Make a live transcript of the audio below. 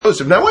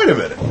Joseph. Now wait a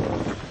minute.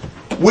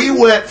 We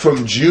went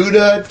from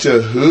Judah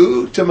to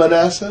who? To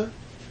Manasseh?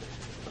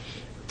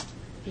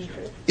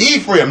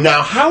 Ephraim.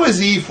 Now, how is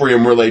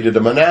Ephraim related to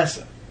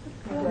Manasseh?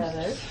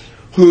 Brothers.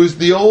 Who's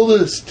the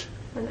oldest?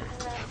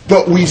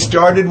 But we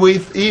started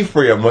with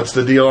Ephraim. What's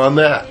the deal on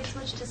that? He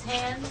switched his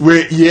hands.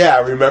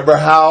 Remember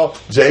how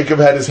Jacob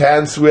had his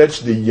hand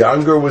switched? The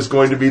younger was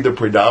going to be the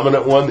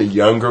predominant one, the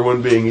younger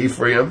one being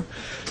Ephraim.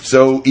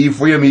 So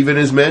Ephraim even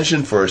is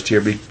mentioned first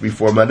here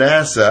before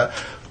Manasseh.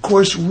 Of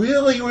course,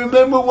 really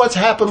remember what's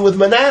happened with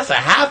Manasseh.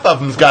 Half of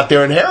them's got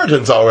their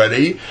inheritance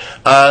already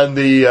on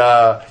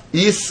the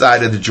east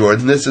side of the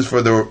Jordan. This is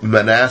for the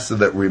Manasseh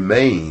that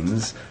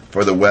remains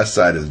for the west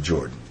side of the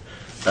Jordan.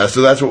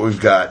 So that's what we've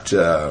got,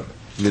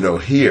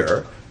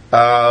 here.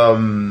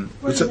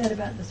 What is that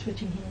about the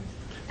switching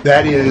hands?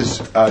 That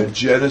is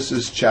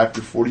Genesis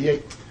chapter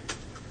 48.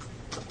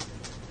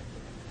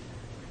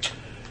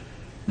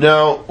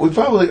 Now, we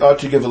probably ought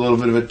to give a little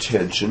bit of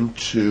attention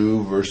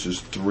to verses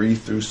 3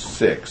 through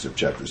 6 of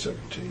chapter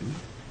 17.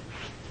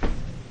 Do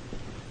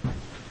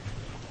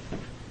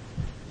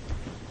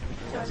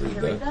you want me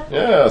to read that?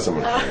 Yeah,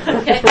 someone.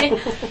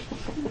 Okay.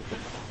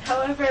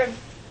 However,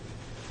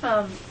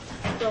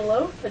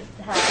 Zelophehad,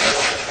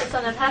 the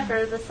son of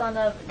Hefer, the son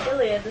of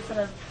Gilead, the son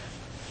of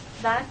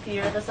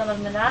Machir, the son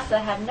of Manasseh,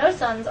 had no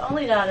sons,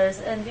 only daughters,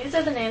 and these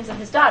are the names of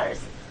his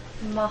daughters: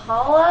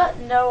 Mahlah,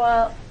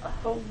 Noah,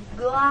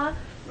 Hoglah,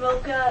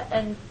 Milcah,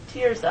 and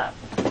Tirzah.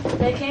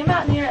 They came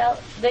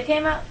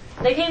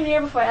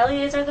near before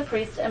Eleazar the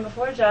priest and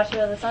before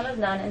Joshua the son of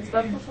Nun, and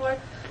spoke before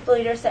the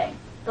leader, saying,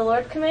 "The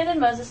Lord commanded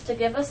Moses to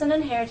give us an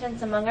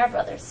inheritance among our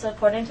brothers. So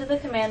according to the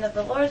command of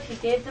the Lord, he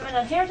gave them an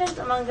inheritance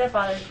among their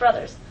father's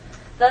brothers.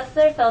 Thus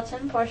there fell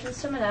 10 portions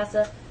to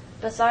Manasseh,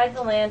 beside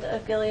the land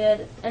of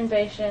Gilead and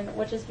Bashan,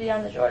 which is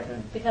beyond the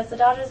Jordan, because the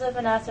daughters of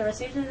Manasseh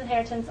received an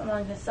inheritance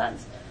among his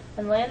sons,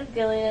 and the land of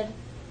Gilead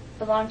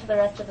belonged to the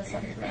rest of the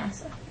sons of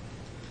Manasseh."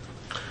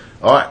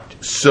 All right,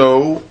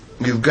 so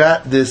you've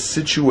got this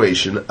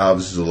situation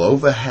of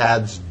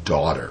Zelophehad's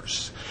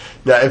daughters.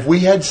 Now, if we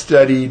had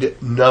studied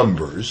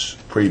Numbers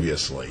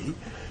previously,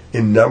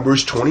 in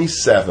Numbers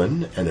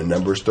 27 and in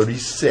Numbers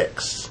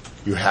 36,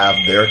 you have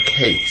their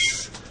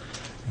case.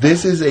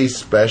 This is a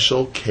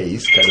special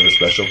case, kind of a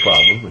special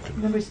problem.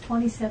 Numbers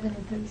 27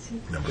 and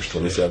 36. Numbers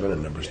 27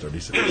 and Numbers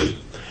 36.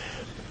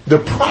 The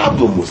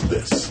problem was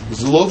this.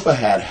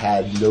 Zelophehad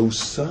had no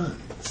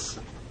sons.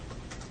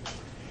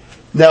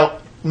 Now,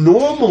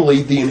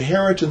 normally the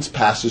inheritance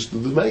passes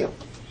through the male.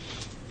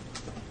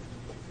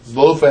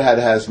 Zelophehad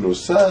has no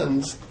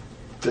sons.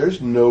 There's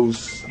no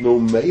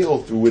male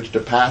through which to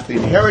pass the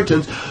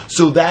inheritance,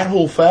 so that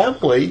whole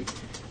family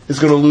is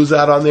going to lose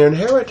out on their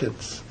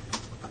inheritance.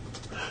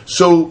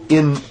 So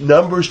in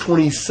Numbers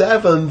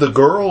 27, the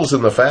girls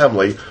in the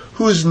family,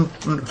 whose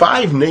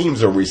 5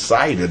 names are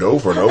recited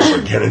over and over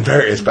again in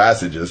various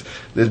passages,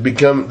 they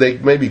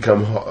may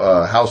become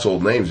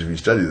household names if you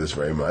study this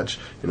very much.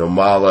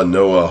 Mahlah,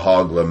 Noah,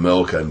 Hoglah,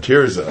 Milcah, and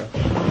Tirzah.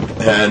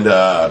 And,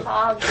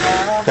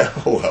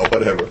 well,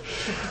 whatever.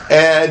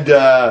 And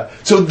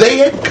so they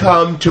had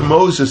come to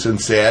Moses and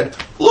said,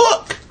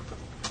 "Look,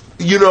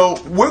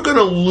 we're going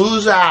to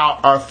lose out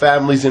our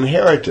family's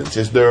inheritance.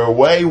 Is there a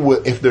way,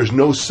 if there's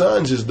no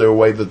sons, is there a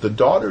way that the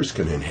daughters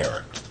can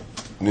inherit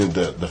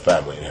the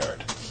family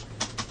inheritance?"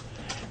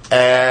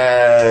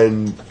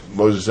 And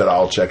Moses said,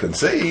 "I'll check and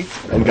see."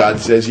 And God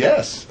says,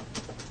 yes,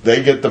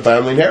 they get the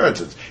family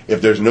inheritance.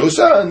 If there's no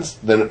sons,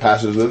 then it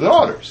passes to the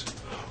daughters.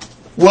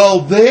 Well,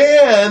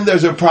 then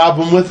there's a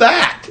problem with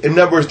that. In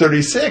Numbers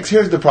 36,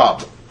 here's the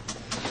problem.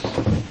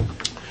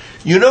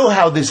 You know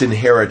how this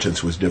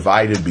inheritance was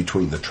divided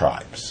between the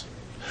tribes.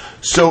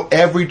 So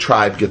every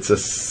tribe gets a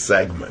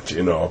segment,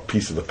 a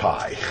piece of the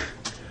pie.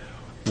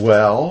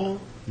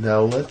 Well,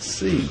 now let's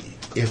see.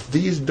 If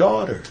these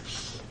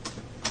daughters,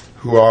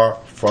 who are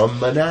from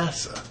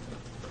Manasseh,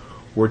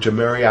 were to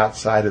marry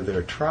outside of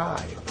their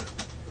tribe,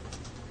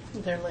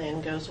 their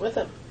land goes with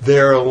them.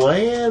 Their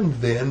land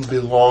then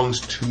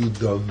belongs to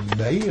the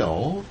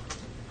male,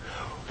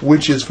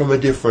 which is from a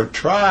different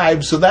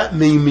tribe. So that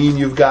may mean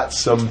you've got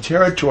some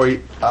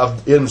territory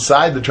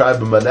inside the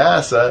tribe of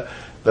Manasseh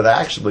that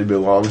actually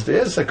belongs to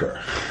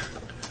Issachar.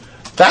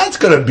 That's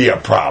going to be a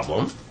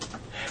problem.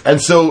 And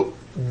so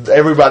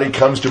everybody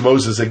comes to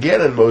Moses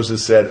again, and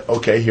Moses said,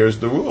 "Okay, here's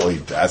the rule."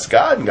 He asked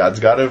God, and God's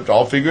got it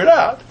all figured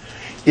out.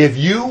 If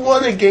you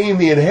want to gain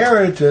the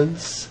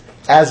inheritance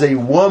as a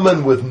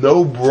woman with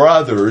no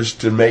brothers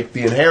to make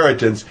the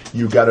inheritance,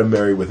 you've got to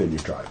marry within your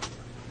tribe.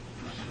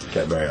 You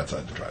can't marry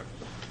outside the tribe.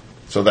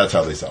 So that's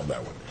how they solved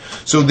that one.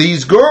 So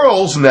these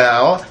girls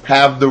now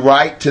have the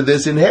right to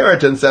this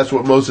inheritance. That's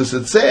what Moses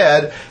had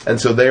said. And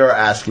so they are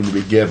asking to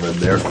be given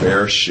their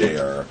fair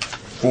share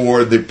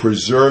for the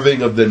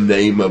preserving of the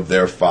name of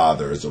their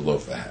father,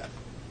 Zelophehad.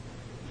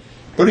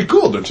 Pretty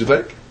cool, don't you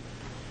think?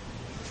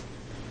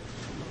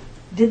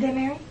 Did they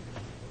marry?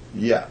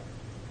 Yeah.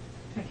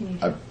 How can you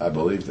tell? I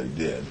believe they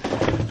did.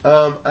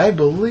 I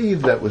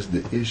believe that was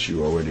the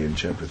issue already in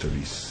chapter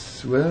 30.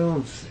 Well,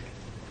 let's see.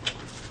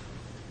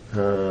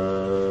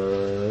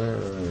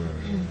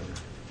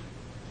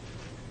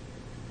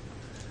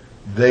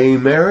 They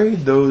married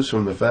those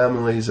from the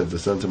families of the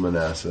sons of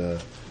Manasseh.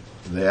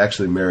 They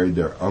actually married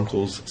their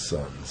uncle's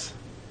sons.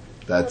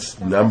 That's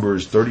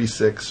Numbers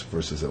 36,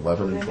 verses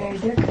 11 and They married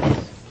 12. their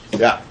cousins.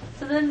 Yeah.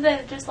 So then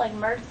they just like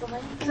merged the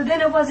land? So then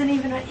it wasn't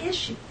even an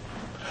issue.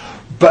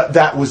 But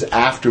that was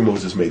after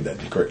Moses made that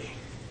decree.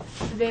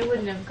 They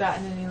wouldn't have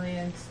gotten any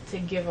land to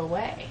give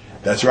away.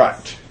 That's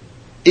right.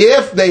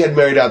 If they had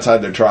married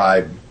outside their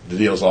tribe, the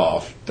deal's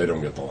off. They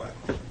don't get the land.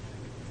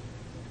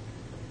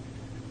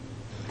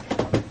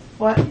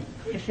 What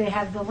if they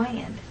have the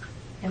land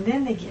and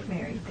then they get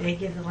married? They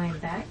give the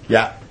land back?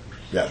 Yeah.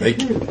 Yeah, they...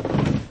 Who?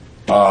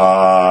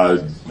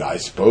 I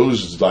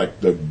suppose like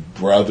the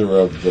brother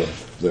of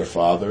their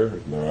father,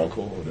 their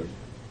uncle, whatever.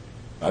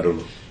 I don't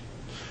know.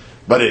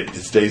 But it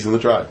stays in the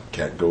tribe.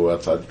 Can't go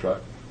outside the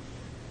tribe.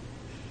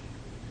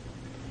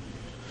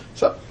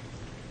 So,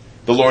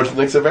 the Lord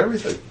thinks of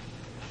everything.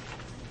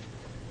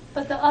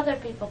 But the other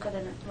people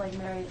couldn't like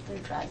marry through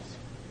tribes.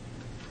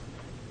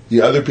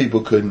 The other people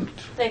couldn't.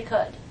 They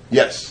could.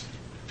 Yes.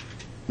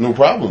 No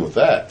problem with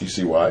that. You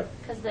see why?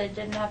 Because they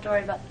didn't have to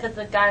worry about, because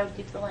the guy would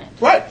keep the land.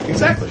 Right,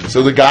 exactly.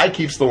 So the guy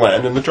keeps the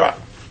land in the tribe.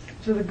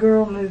 So the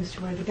girl moves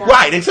to where the guy...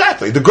 Right,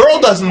 exactly. The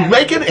girl doesn't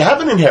have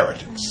an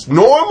inheritance.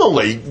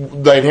 Normally,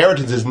 the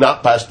inheritance is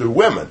not passed through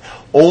women.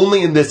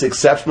 Only in this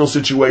exceptional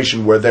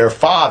situation where their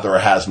father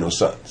has no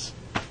sons.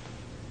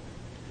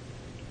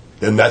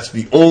 And that's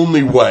the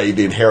only way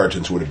the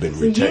inheritance would have been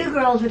So you retained.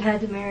 girls would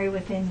have to marry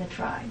within the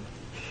tribe.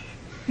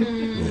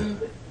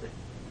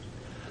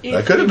 Yeah.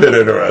 That could have been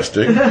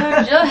interesting.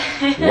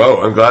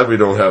 Whoa, I'm glad we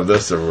don't have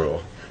this a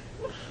rule.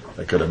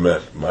 That could have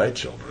meant my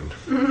children.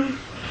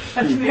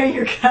 Have to marry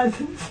your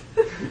cousins.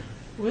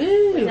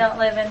 Woo! We don't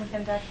live in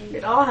Kentucky.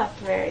 You'd all have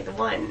to marry the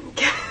one.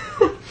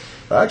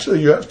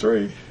 Actually, you have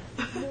 3.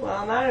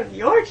 Well, not of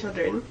your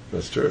children.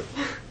 That's true.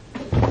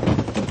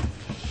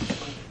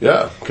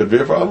 Yeah, could be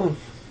a problem.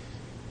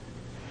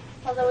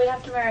 Although we'd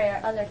have to marry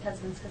our other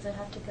cousins because they'd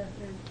have to go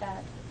through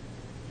dad.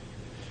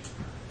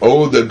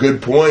 Oh, the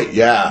good point,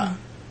 yeah.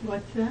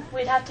 What's that?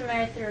 We'd have to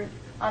marry through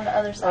on the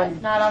other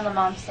side, not on the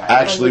mom's side.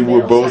 Actually, On the we're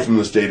male both side. from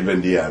the state of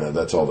Indiana.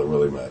 That's all that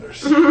really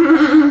matters.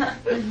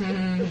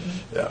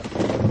 Yeah.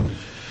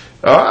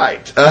 All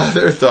right.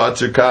 Other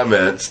thoughts or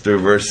comments through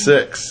verse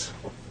 6?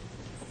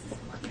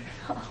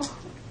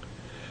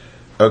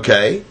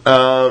 Okay.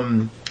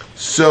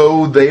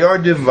 So they are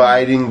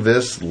dividing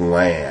this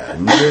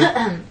land,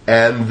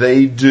 and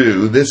they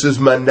do. This is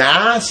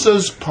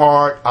Manasseh's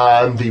part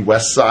on the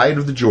west side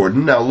of the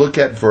Jordan. Now look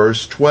at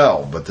verse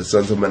 12. But the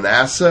sons of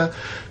Manasseh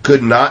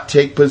could not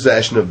take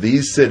possession of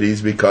these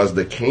cities because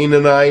the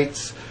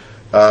Canaanites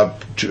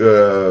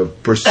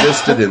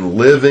persisted in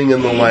living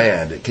in the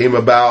land. It came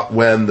about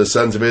when the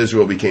sons of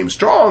Israel became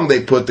strong,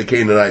 they put the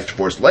Canaanites to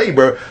forced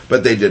labor,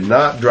 but they did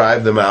not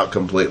drive them out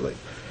completely.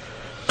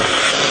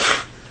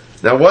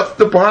 Now, what's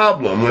the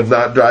problem with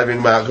not driving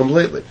them out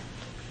completely?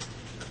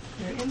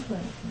 They're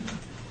influencing them.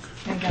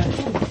 And God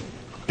told them.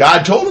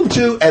 God told them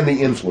to, and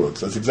the influence.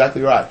 That's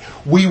exactly right.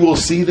 We will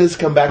see this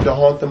come back to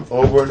haunt them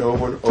over and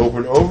over and over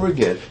and over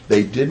again.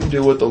 They didn't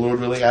do what the Lord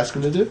really asked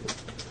them to do.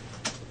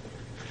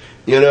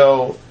 You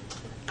know,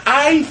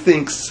 I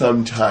think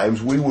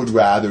sometimes we would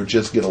rather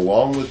just get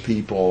along with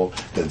people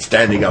than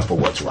standing up for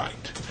what's right.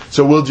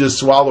 So we'll just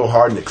swallow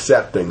hard and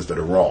accept things that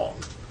are wrong.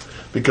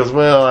 Because,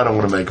 well, I don't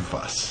want to make a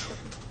fuss.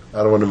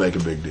 I don't want to make a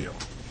big deal.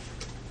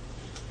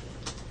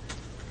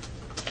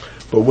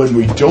 But when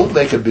we don't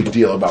make a big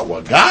deal about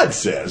what God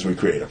says, we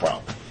create a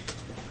problem.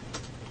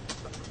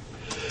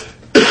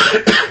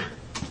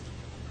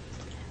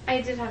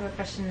 I did have a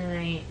question and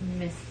I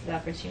missed the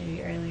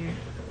opportunity earlier.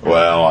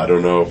 Well, I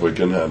don't know if we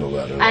can handle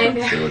that. I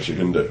know. See what you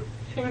can do.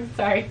 I'm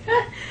sorry.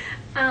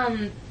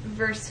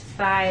 Verse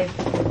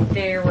 5,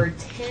 there were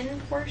 10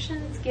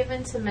 portions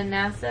given to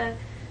Manasseh,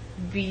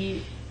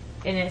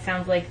 and it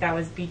sounds like that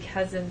was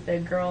because of the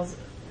girls'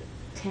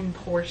 10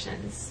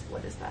 portions.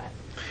 What is that?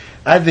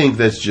 I think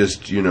that's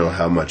just,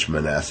 how much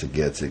Manasseh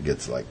gets. It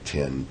gets like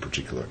 10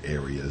 particular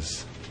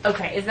areas.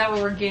 Okay, is that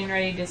what we're getting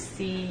ready to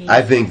see?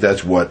 I think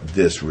that's what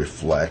this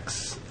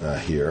reflects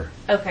here.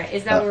 Okay,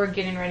 is that what we're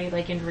getting ready,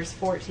 like in verse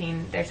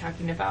 14, they're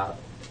talking about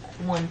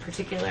one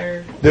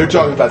particular... They're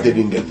talking about they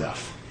didn't get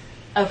enough.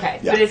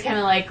 Okay, Yeah. but it's kind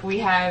of like we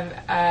have,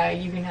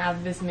 you can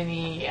have this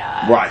many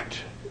Right.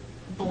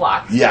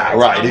 blocks. Yeah, or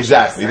right, towns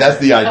exactly. or- That's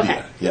the idea.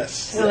 Okay. Yes.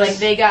 So like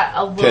they got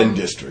a little... 10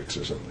 districts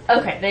or something.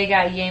 Okay, they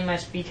got yay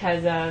much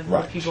because of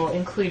Right. the people,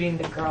 including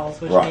the girls,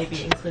 which Right.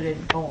 maybe included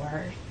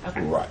more.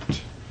 Okay.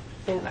 Right.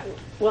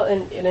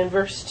 And in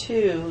verse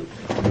 2,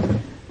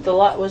 the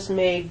lot was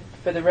made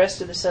for the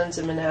rest of the sons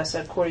of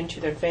Manasseh according to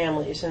their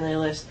families. And they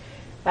list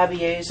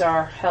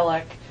Abiezer,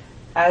 Helek,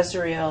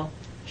 Azriel,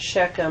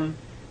 Shechem,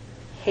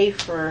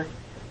 Hafer,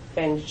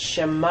 and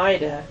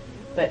Shemida.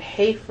 But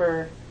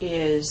Hafer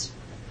is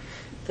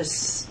the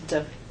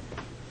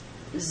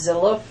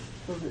Zelof.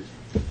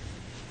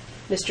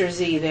 Mr.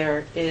 Z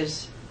there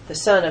is the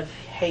son of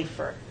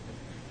Hafer.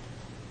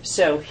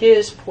 So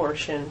his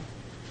portion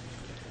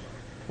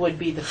would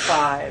be the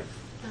 5.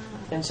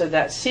 And so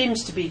that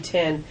seems to be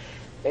 10.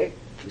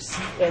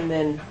 and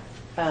then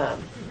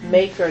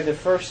Machir, the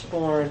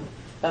firstborn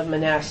of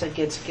Manasseh,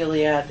 gets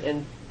Gilead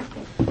and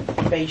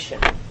Bashan.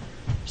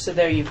 So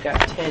there you've got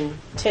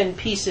 10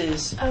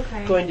 pieces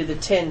Okay. going to the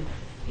 10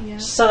 Yeah.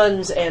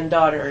 sons and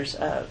daughters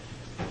of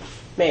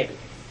maybe.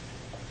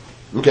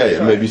 Okay,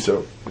 yeah, maybe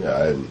so. Yeah, I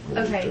hadn't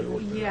really Okay. tried to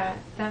work that. Yeah,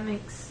 that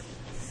makes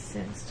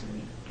sense to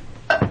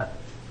me.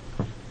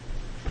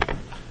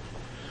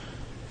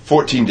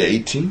 14 to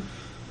 18.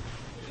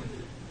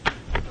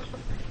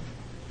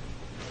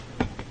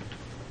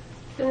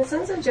 Then the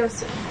sons of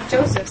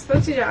Joseph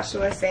spoke to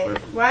Joshua, saying,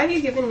 Why have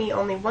you given me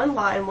only one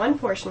lot and one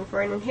portion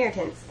for an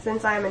inheritance,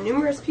 since I am a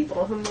numerous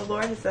people whom the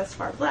Lord has thus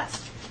far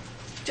blessed?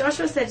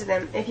 Joshua said to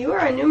them, If you are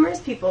a numerous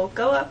people,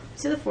 go up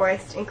to the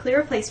forest and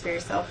clear a place for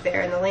yourself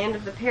there in the land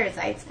of the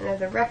Perizzites and of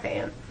the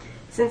Rephaim,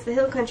 since the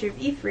hill country of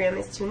Ephraim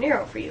is too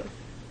narrow for you.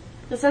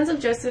 The sons of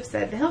Joseph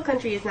said, The hill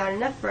country is not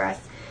enough for us,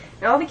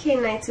 and all the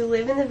Canaanites who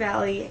live in the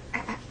valley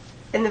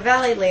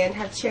land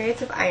have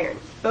chariots of iron,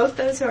 both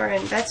those who are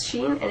in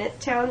Bethshean and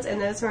its towns,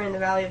 and those who are in the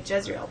valley of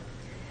Jezreel.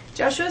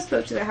 Joshua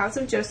spoke to the house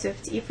of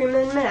Joseph, to Ephraim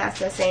and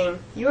Manasseh, saying,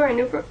 You are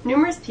a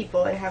numerous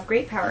people and have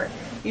great power.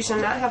 You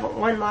shall not have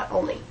one lot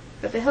only,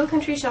 but the hill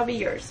country shall be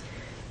yours.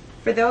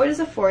 For though it is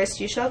a forest,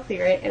 you shall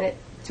clear it, and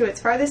to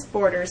its farthest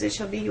borders it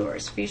shall be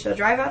yours. For you shall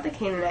drive out the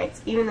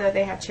Canaanites, even though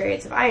they have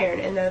chariots of iron,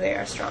 and though they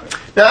are strong.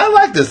 Now, I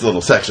like this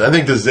little section. I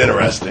think this is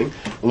interesting.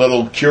 A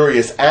little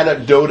curious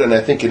anecdote, and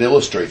I think it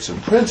illustrates some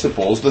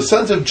principles. The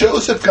sons of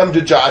Joseph come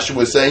to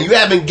Joshua saying, You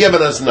haven't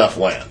given us enough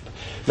land.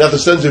 Now, the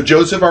sons of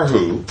Joseph are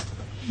who?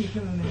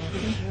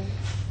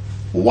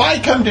 Why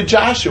come to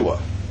Joshua?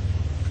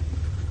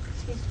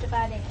 He's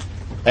dividing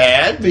it.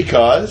 And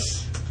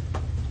because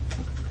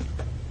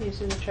He's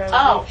in the tribe.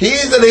 Oh.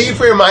 he's an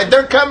Ephraimite.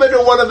 They're coming to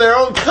one of their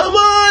own. Come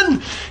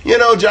on!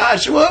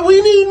 Joshua,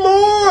 we need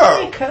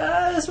more.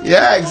 Because we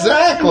Yeah, have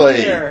exactly.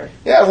 here.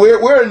 Yeah,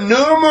 we're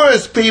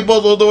numerous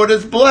people the Lord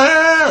has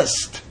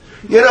blessed.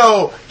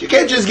 You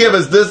can't just give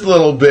us this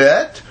little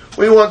bit.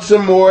 We want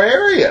some more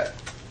area.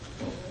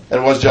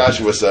 And what's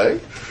Joshua say?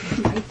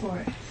 Go for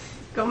it.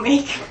 Go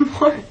make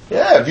more.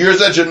 Yeah, if you're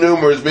such a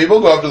numerous people,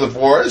 go up to the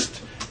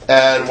forest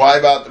and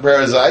wipe out the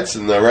Perizzites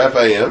and the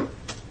Rephaim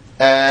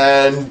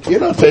and,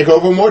 take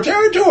over more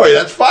territory.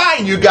 That's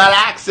fine. You got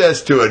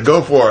access to it.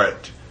 Go for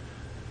it.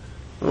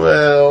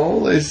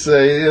 Well, they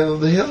say,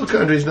 the hill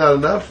country's not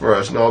enough for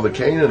us, and all the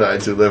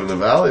Canaanites who live in the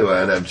valley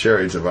land have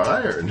chariots of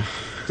iron.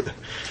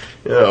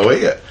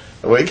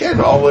 We can't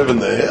all live in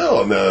the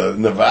hill.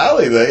 In the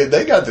valley,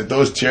 they got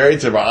those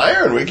chariots of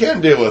iron. We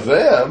can't deal with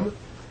them.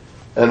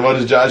 And what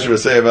does Joshua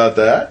say about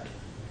that?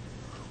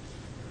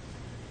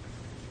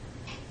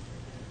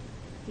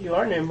 You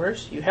are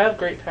numerous. You have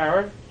great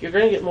power. You're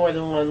going to get more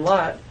than one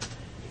lot.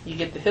 You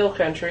get the hill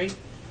country.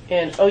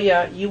 And,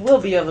 you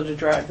will be able to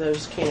drive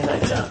those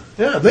Canaanites out.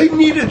 Yeah, they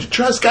needed to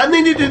trust God.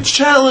 They needed to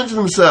challenge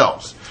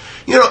themselves.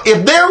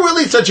 If they're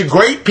really such a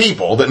great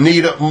people that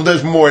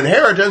there's more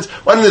inheritance,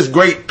 why don't this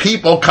great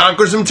people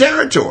conquer some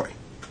territory?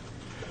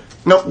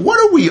 Now, what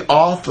are we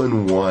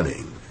often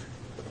wanting?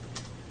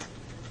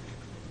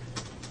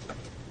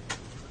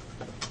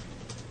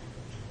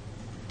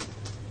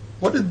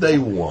 What did they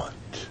want?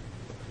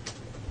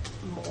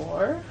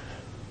 More?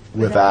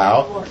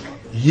 Without?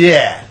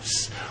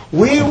 Yes.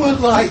 We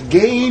would like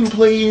gain,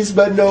 please,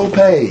 but no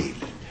pain.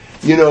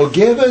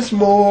 Give us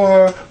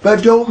more,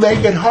 but don't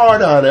make it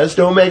hard on us.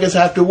 Don't make us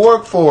have to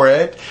work for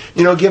it.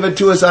 Give it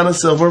to us on a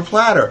silver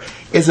platter.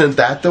 Isn't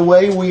that the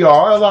way we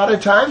are a lot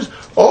of times?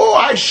 Oh,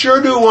 I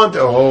sure do want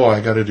to. Oh,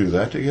 I got to do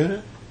that to get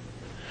it.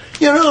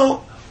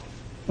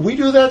 We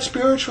do that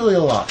spiritually a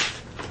lot.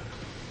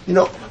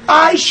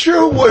 I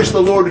sure wish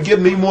the Lord would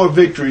give me more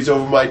victories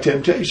over my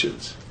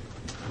temptations.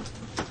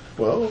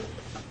 Well,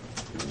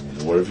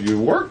 what if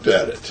you worked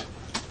at it?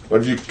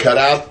 What if you cut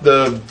out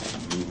the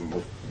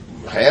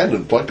hand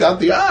and plucked out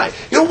the eye?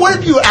 What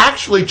if you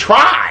actually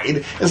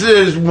tried instead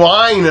of just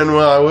whining,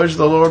 I wish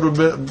the Lord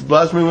would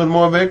bless me with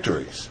more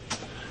victories?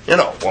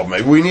 Well,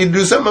 maybe we need to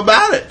do something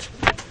about it.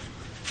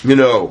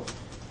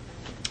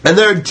 And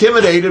they're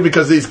intimidated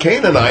because these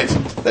Canaanites,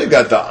 they've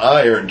got the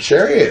iron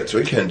chariots.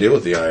 We can't deal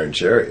with the iron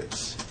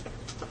chariots.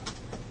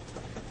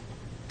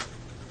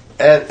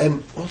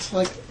 And it's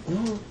like,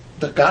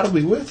 the God will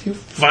be with you.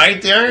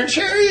 Fight the iron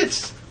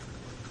chariots.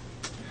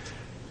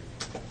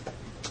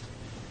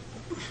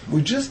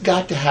 We just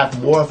got to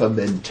have more of a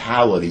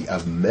mentality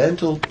of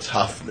mental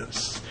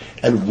toughness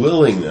and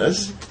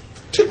willingness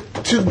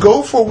to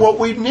go for what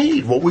we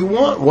need, what we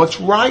want, what's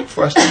right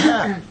for us to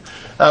have.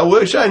 I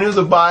wish I knew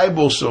the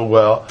Bible so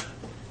well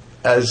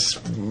as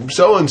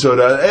so-and-so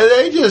does.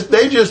 And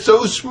they just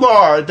so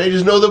smart. They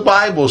just know the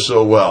Bible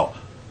so well.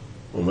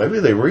 Well, maybe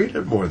they read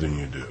it more than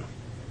you do.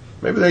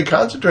 Maybe they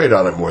concentrate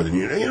on it more than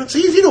you do. It's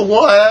easy to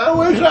want. I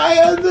wish I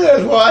had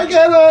this. Why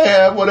can't I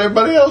have what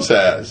everybody else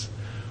has?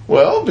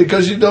 Well,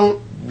 because you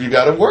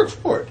got to work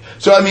for it.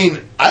 So, I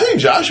think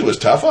Joshua's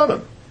tough on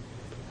them.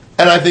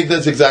 And I think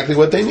that's exactly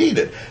what they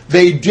needed.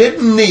 They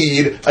didn't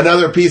need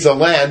another piece of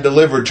land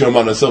delivered to them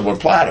on a silver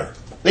platter.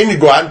 They need to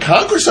go out and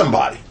conquer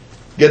somebody.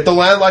 Get the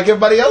land like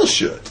everybody else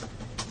should.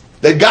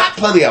 They got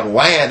plenty of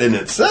land in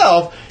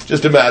itself,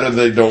 just a matter of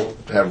they don't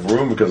have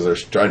room because they're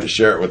trying to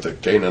share it with the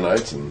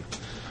Canaanites and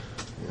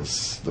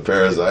the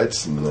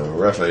Perizzites and the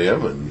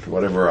Rephaim and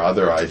whatever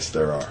other ites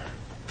there are.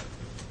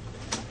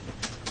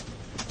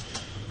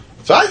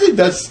 So I think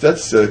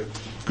that's a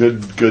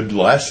good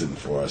lesson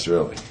for us,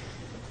 really.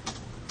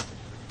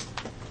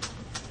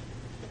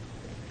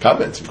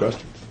 Comments and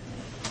questions?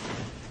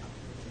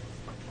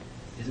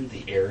 Isn't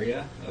the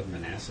area of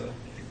Manasseh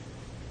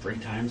 3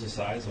 times the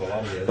size of a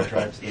lot of the other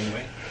tribes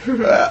anyway?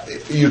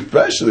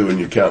 Especially when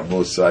you count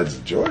both sides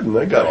of Jordan,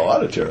 they got a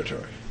lot of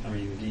territory. I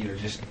mean,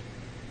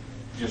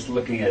 just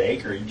looking at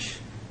acreage.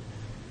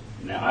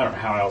 Now, I don't know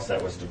how else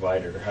that was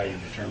divided or how you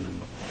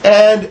determined.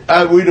 And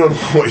we don't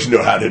always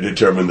know how to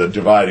determine the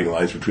dividing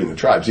lines between the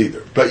tribes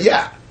either. But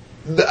yeah,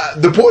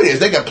 the point is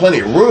they got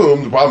plenty of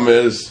room. The problem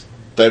is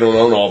they don't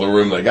own all the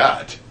room they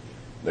got.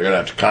 They're going to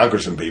have to conquer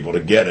some people to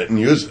get it and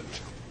use it.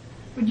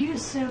 Would you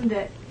assume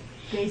that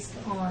based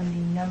on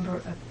the number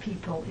of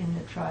people in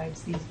the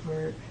tribes, these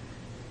were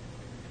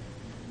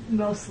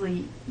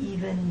mostly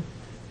even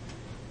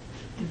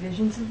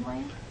divisions of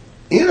land?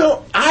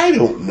 I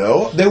don't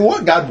know. They're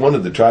what God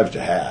wanted the tribes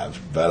to have,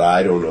 but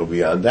I don't know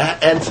beyond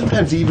that. And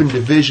sometimes even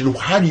division,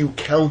 how do you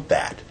count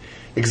that?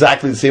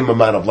 Exactly the same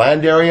amount of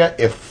land area?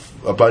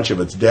 If a bunch of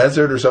it's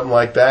desert or something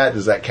like that,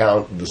 does that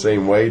count the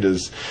same way?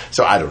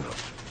 So I don't know.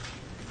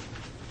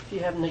 If you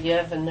have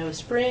Negev and no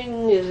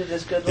spring, is it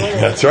as good land?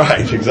 That's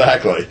right,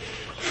 exactly.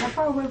 How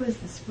far away was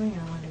the spring?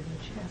 I wondered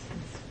which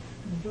aspects.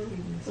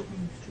 The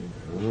springs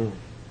too.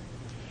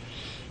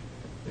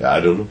 Yeah, I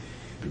don't know.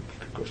 Good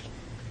question.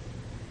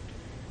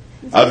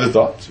 Other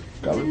thoughts?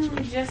 Comments?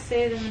 Didn't we just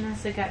say that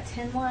Manasseh got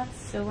 10 lots?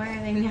 So why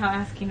are they now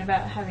asking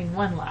about having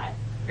 1 lot?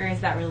 Or is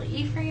that really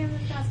Ephraim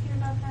that's asking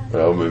about that?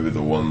 Well, maybe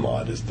the 1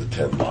 lot is the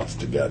 10 lots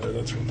together.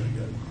 That's what they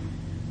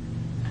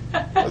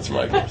get. That's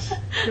my guess.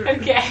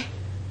 Okay.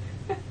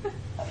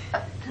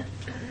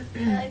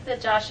 I like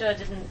that Joshua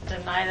didn't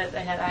deny that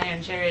they had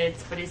iron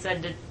chariots, but he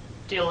said to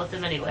deal with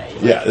them anyway.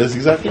 Yeah, that's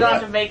exactly You don't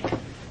right. have to make...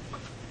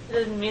 It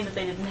doesn't mean that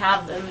they didn't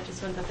have them, it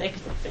just meant that they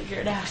could figure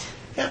it out.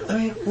 Yeah, I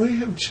mean, we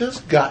have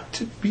just got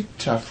to be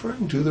tougher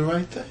and do the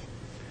right thing.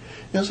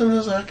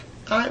 Sometimes like,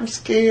 I'm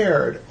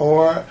scared,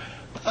 or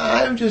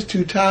I'm just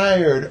too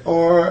tired,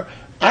 or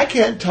I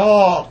can't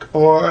talk,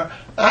 or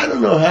I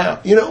don't know how.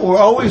 We're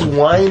always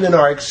whining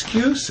our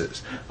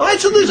excuses. All right,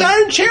 so there's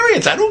iron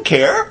chariots. I don't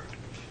care.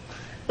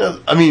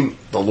 I mean,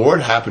 the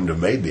Lord happened to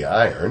have made the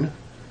iron.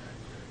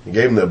 He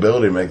gave him the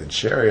ability to make the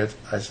chariots.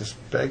 I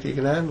suspect he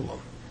can handle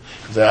them.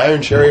 If the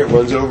iron chariot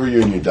runs over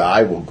you and you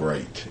die, well,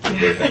 great.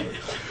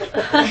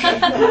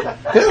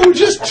 We're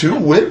just too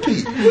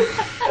wimpy.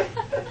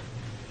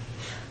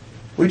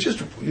 We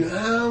just,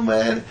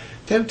 man,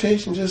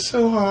 temptation's just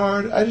so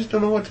hard. I just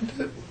don't know what to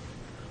do.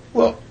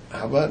 Well,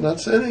 how about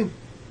not sinning?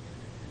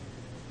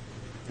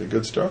 A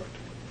good start.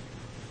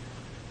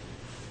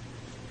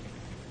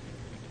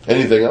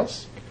 Anything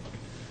else?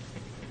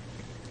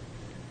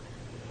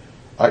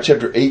 All right,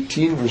 chapter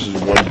 18,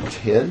 verses 1 to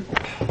 10.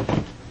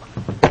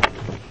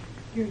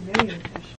 You're very efficient.